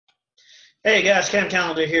Hey guys,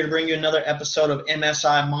 Callender here to bring you another episode of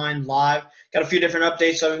MSI Mind Live. Got a few different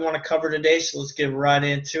updates that we want to cover today, so let's get right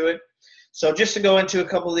into it. So just to go into a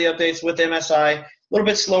couple of the updates with MSI, a little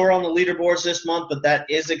bit slower on the leaderboards this month, but that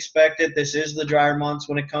is expected. This is the drier months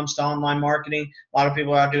when it comes to online marketing. A lot of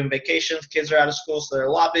people are out doing vacations, kids are out of school, so they're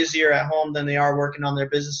a lot busier at home than they are working on their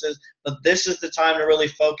businesses. But this is the time to really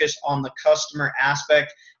focus on the customer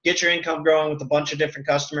aspect. Get your income growing with a bunch of different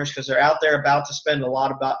customers because they're out there about to spend a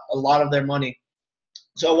lot of their money.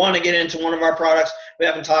 So I want to get into one of our products we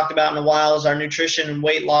haven't talked about in a while is our nutrition and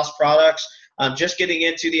weight loss products. Just getting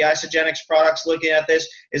into the Isogenics products, looking at this,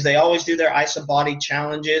 is they always do their IsoBody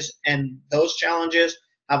challenges, and those challenges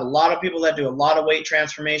have a lot of people that do a lot of weight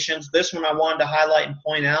transformations. This one I wanted to highlight and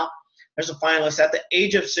point out. There's a finalist at the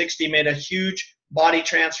age of 60 made a huge body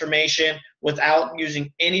transformation without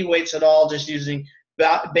using any weights at all, just using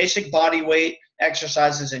basic body weight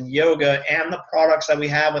exercises and yoga and the products that we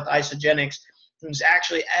have with Isogenics. He's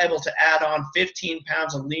actually able to add on 15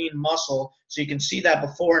 pounds of lean muscle. So you can see that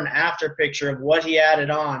before and after picture of what he added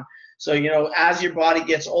on. So, as your body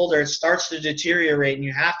gets older, it starts to deteriorate and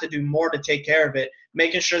you have to do more to take care of it,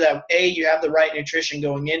 making sure that, A, you have the right nutrition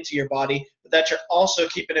going into your body, but that you're also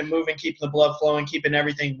keeping it moving, keeping the blood flowing, keeping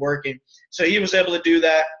everything working. So he was able to do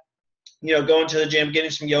that, going to the gym,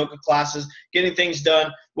 getting some yoga classes, getting things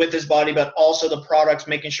done with his body, but also the products,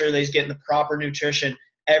 making sure that he's getting the proper nutrition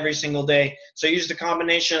every single day. So I used a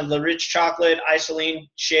combination of the rich chocolate isoline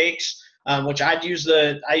shakes, which I use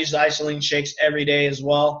the isoline shakes every day as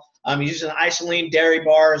well. I'm using the isoline dairy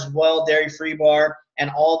bar as well, dairy-free bar,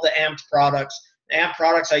 and all the amped products. The amped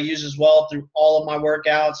products I use as well through all of my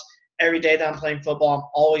workouts. Every day that I'm playing football, I'm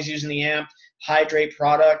always using the amped hydrate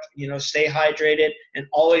product, stay hydrated, and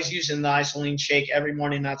always using the isoline shake every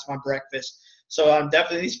morning. That's my breakfast. So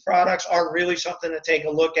definitely these products are really something to take a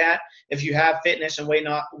look at. If you have fitness and weight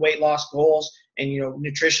loss goals and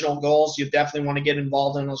nutritional goals, you definitely want to get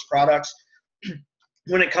involved in those products.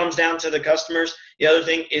 When it comes down to the customers, the other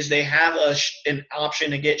thing is they have an option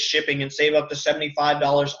to get shipping and save up to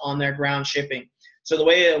 $75 on their ground shipping. So the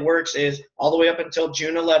way it works is all the way up until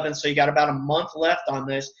June 11th, so you got about a month left on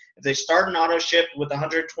this. If they start an auto ship with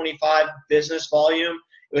 125 business volume,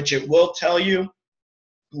 which it will tell you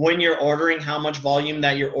when you're ordering how much volume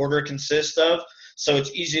that your order consists of. So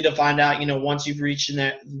it's easy to find out, once you've reached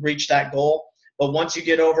that goal. But once you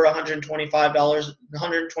get over $125,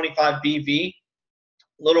 125 BV, a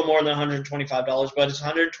little more than $125, but it's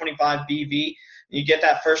 125 BV. You get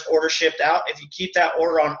that first order shipped out. If you keep that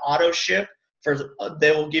order on auto ship,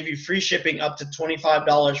 they will give you free shipping up to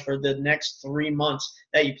 $25 for the next 3 months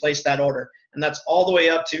that you place that order. And that's all the way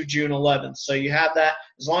up to June 11th. So you have that.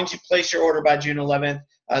 As long as you place your order by June 11th,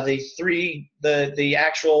 the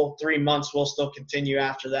actual 3 months will still continue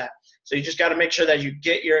after that. So you just got to make sure that you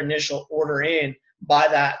get your initial order in by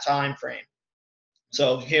that time frame.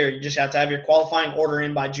 So here, you just have to have your qualifying order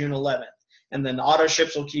in by June 11th. And then the auto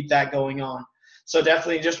ships will keep that going on. So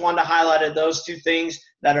definitely just wanted to highlight those two things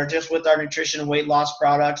that are just with our nutrition and weight loss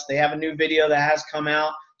products. They have a new video that has come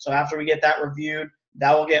out. So after we get that reviewed,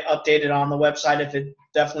 that will get updated on the website if it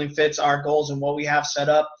definitely fits our goals and what we have set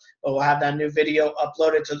up. But we'll have that new video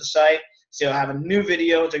uploaded to the site. So you'll have a new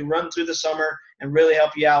video to run through the summer and really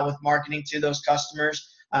help you out with marketing to those customers.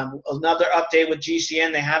 Another update with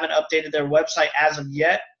GCN, they haven't updated their website as of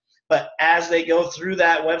yet. But as they go through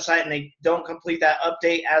that website and they don't complete that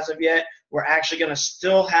update as of yet, we're actually going to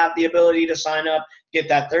still have the ability to sign up, get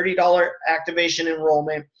that $30 activation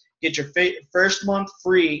enrollment, get your first month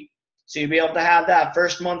free. So you'll be able to have that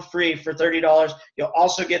first month free for $30. You'll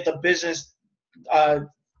also get the business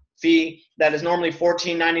fee that is normally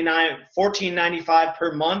 $14.95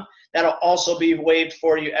 per month. That'll also be waived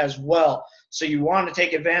for you as well. So you want to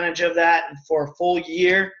take advantage of that for a full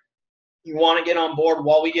year. You want to get on board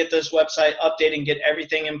while we get this website updated and get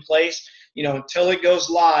everything in place. Until it goes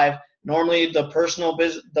live, normally the professional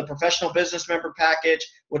business member package,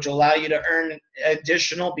 which will allow you to earn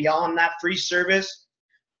additional beyond that free service,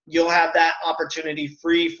 you'll have that opportunity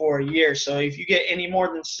free for a year. So if you get any more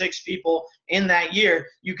than 6 people in that year,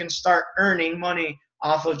 you can start earning money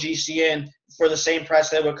off of GCN for the same price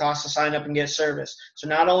that it would cost to sign up and get service. So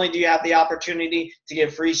not only do you have the opportunity to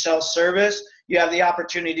get free self-service, you have the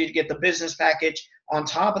opportunity to get the business package on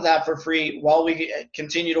top of that for free while we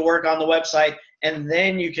continue to work on the website, and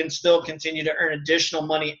then you can still continue to earn additional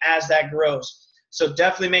money as that grows. So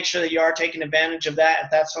definitely make sure that you are taking advantage of that.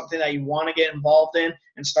 If that's something that you want to get involved in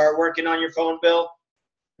and start working on your phone bill,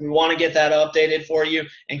 we want to get that updated for you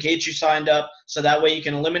and get you signed up so that way you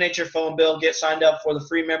can eliminate your phone bill, get signed up for the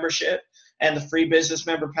free membership and the free business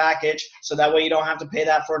member package, so that way you don't have to pay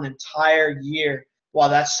that for an entire year. while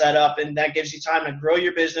that's set up, and that gives you time to grow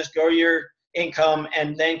your business, grow your income,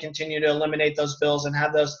 and then continue to eliminate those bills and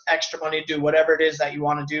have those extra money to do whatever it is that you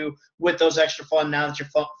want to do with those extra funds now that your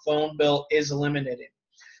phone bill is eliminated.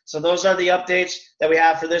 So those are the updates that we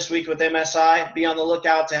have for this week with MSI. Be on the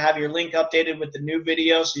lookout to have your link updated with the new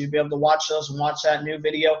video, so you'll be able to watch those and watch that new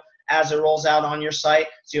video as it rolls out on your site.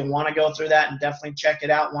 So you'll want to go through that and definitely check it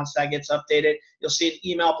out once that gets updated. You'll see an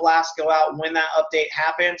email blast go out when that update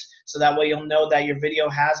happens, so that way you'll know that your video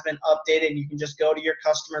has been updated. You can just go to your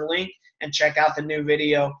customer link and check out the new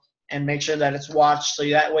video and make sure that it's watched, so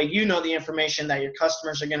that way you know the information that your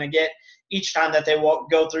customers are going to get each time that they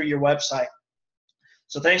go through your website.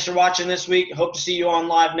 So thanks for watching this week. Hope to see you on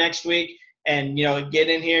live next week. And, get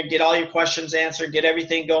in here, get all your questions answered, get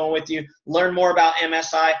everything going with you. Learn more about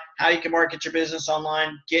MSI, how you can market your business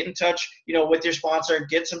online. Get in touch, with your sponsor.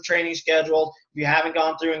 Get some training scheduled if you haven't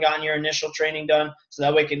gone through and gotten your initial training done, so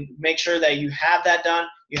that way we can make sure that you have that done,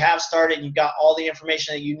 you have started, and you've got all the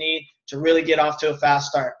information that you need to really get off to a fast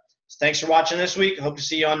start. So thanks for watching this week. Hope to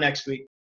see you on next week.